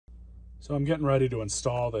So I'm getting ready to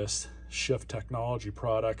install this Shift Technology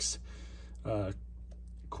Products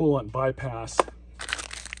coolant bypass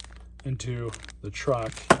into the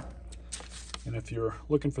truck. And if you're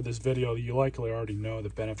looking for this video, you likely already know the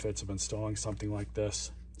benefits of installing something like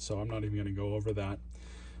this, so I'm not even going to go over that.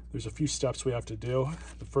 There's a few steps we have to do.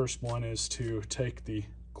 The first one is to take the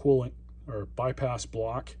coolant or bypass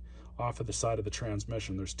block off of the side of the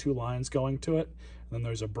transmission. There's two lines going to it, and then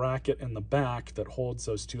there's a bracket in the back that holds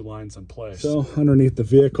those two lines in place. So underneath the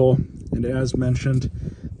vehicle, and as mentioned,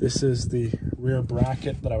 this is the rear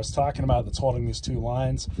bracket that I was talking about that's holding these two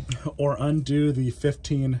lines. Or undo the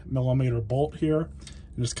 15mm bolt here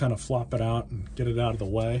and just kind of flop it out and get it out of the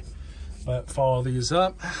way. But follow these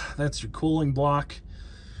up. That's your cooling block.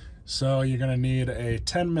 So you're going to need a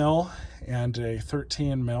 10mm and a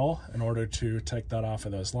 13mm in order to take that off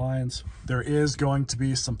of those lines. There is going to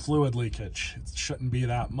be some fluid leakage. It shouldn't be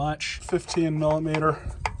that much. 15mm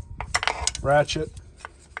ratchet.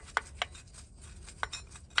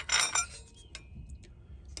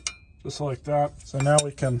 Just like that. So now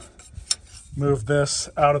we can move this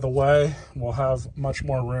out of the way. We'll have much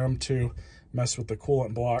more room to mess with the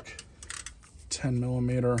coolant block.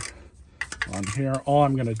 10mm on here. All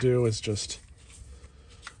I'm going to do is just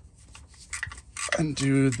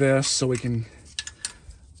undo this so we can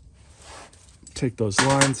take those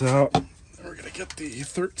lines out. And we're going to get the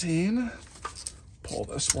 13, pull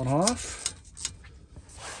this one off.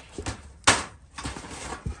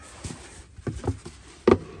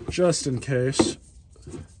 Just in case,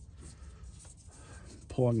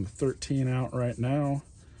 pulling the 13 out right now.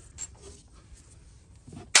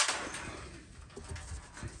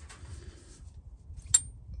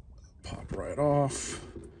 Pop right off.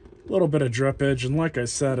 A little bit of drippage, and like I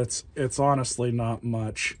said, it's honestly not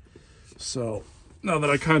much. So now that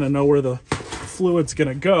I kind of know where the fluid's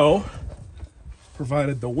gonna go,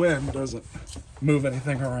 provided the wind doesn't move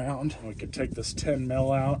anything around, we can take this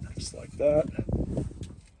 10mm out just like that.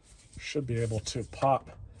 Should be able to pop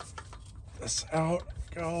this out.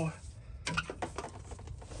 Go.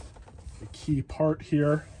 The key part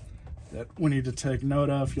here that we need to take note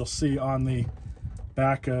of, you'll see on the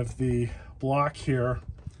back of the block here,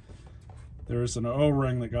 there's an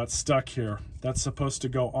O-ring that got stuck here. That's supposed to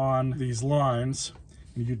go on these lines.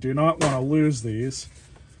 You do not want to lose these.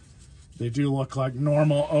 They do look like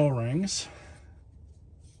normal O-rings,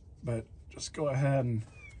 but just go ahead and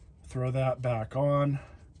throw that back on.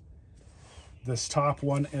 This top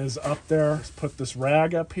one is up there. Let's put this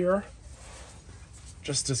rag up here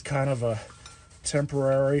just as kind of a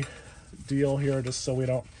temporary deal here, just so we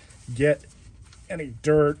don't get any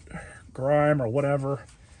dirt, grime, or whatever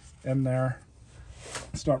in there.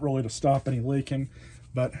 It's not really to stop any leaking,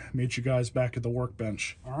 but meet you guys back at the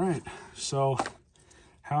workbench. All right, so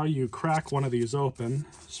how you crack one of these open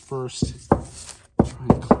is first try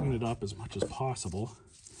and clean it up as much as possible.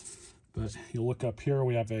 But you look up here,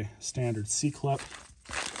 we have a standard C-clip.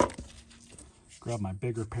 Grab my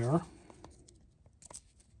bigger pair.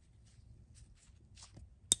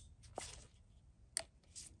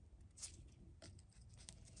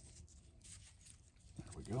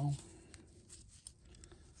 There we go.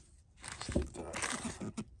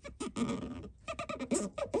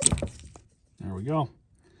 There we go.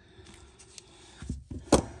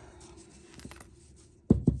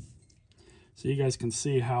 So you guys can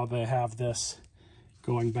see how they have this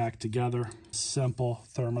going back together. Simple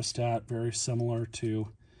thermostat, very similar to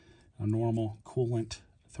a normal coolant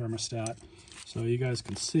thermostat. So you guys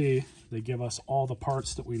can see they give us all the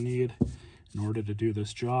parts that we need in order to do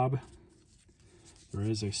this job. There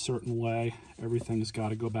is a certain way everything's got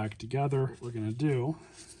to go back together. What we're going to do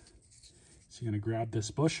is you're going to grab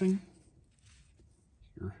this bushing,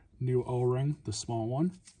 your new O-ring, the small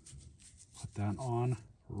one, put that on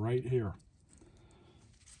right here.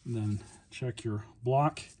 And then check your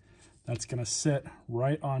block. That's going to sit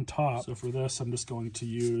right on top. So for this, I'm just going to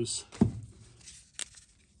use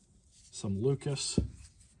some Lucas.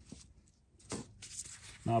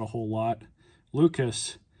 Not a whole lot.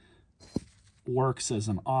 Lucas works as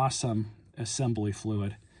an awesome assembly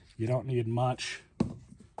fluid. You don't need much.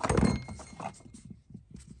 But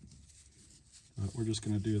we're just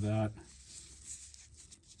going to do that.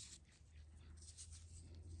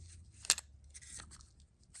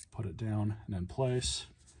 Put it down and in place.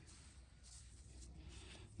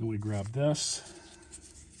 Then we grab this,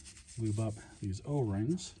 lube up these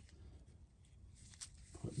O-rings,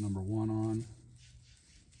 put number 1 on,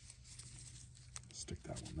 stick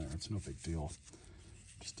that one there, it's no big deal,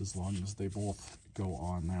 just as long as they both go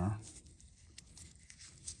on there.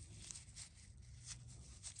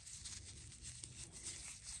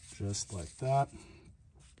 Just like that.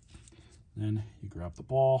 Then you grab the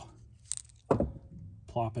ball,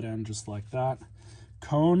 plop it in just like that.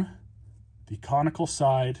 Cone, the conical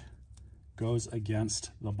side goes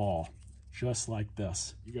against the ball, just like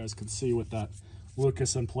this. You guys can see with that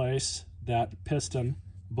Lucas in place, that piston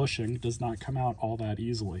bushing does not come out all that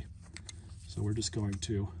easily. So we're just going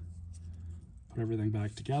to put everything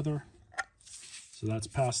back together. So that's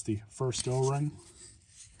past the first O-ring.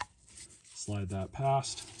 Slide that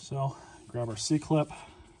past. So grab our C-clip,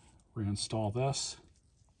 reinstall this.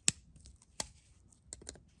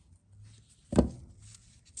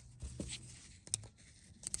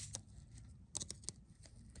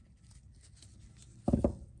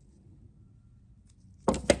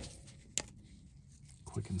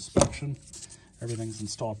 Quick inspection. Everything's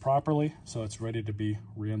installed properly, so it's ready to be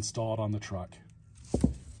reinstalled on the truck.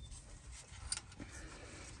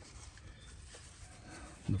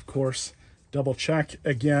 And of course, double check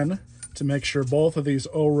again to make sure both of these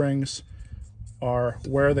O-rings are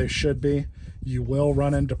where they should be. You will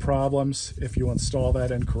run into problems if you install that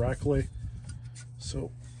incorrectly.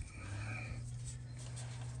 So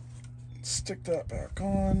stick that back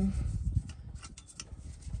on.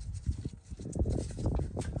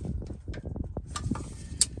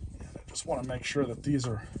 Want to make sure that these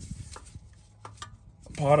are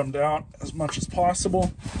bottomed out as much as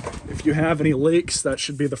possible. If you have any leaks, that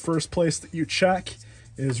should be the first place that you check,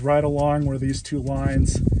 is right along where these two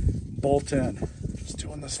lines bolt in. Just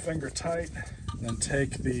doing this finger tight, and then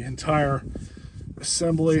take the entire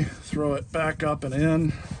assembly, throw it back up and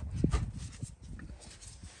in.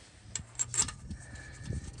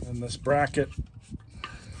 And this bracket,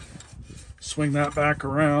 swing that back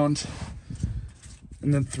around,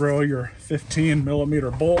 and then throw your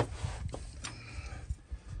 15mm bolt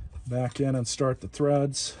back in and start the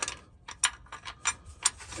threads.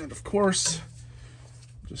 And of course,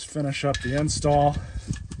 just finish up the install,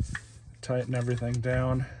 tighten everything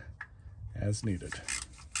down as needed.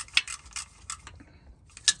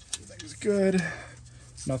 Everything's good,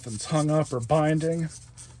 nothing's hung up or binding.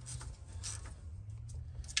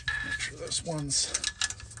 Make sure this one's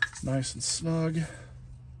nice and snug.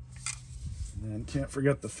 And can't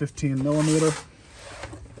forget the 15mm.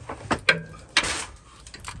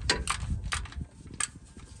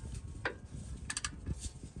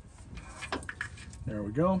 There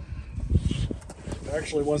we go. It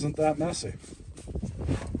actually wasn't that messy.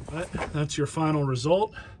 But that's your final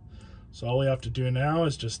result. So all we have to do now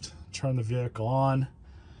is just turn the vehicle on,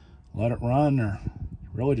 let it run, or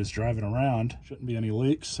really just drive it around. Shouldn't be any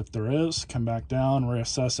leaks. If there is, come back down,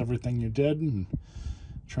 reassess everything you did, and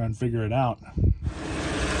try and figure it out. No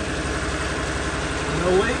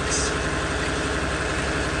leaks.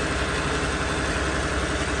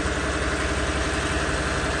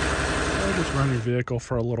 So just run your vehicle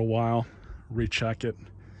for a little while, recheck it,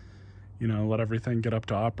 you know, let everything get up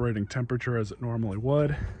to operating temperature as it normally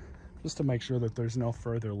would, just to make sure that there's no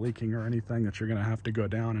further leaking or anything that you're gonna have to go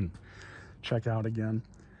down and check out again.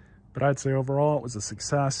 But I'd say overall it was a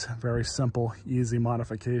success. Very simple, easy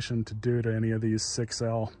modification to do to any of these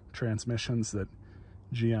 6L transmissions that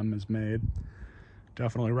GM has made.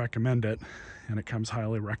 Definitely recommend it, and it comes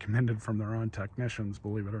highly recommended from their own technicians,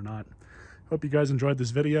 believe it or not. Hope you guys enjoyed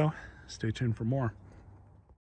this video. Stay tuned for more.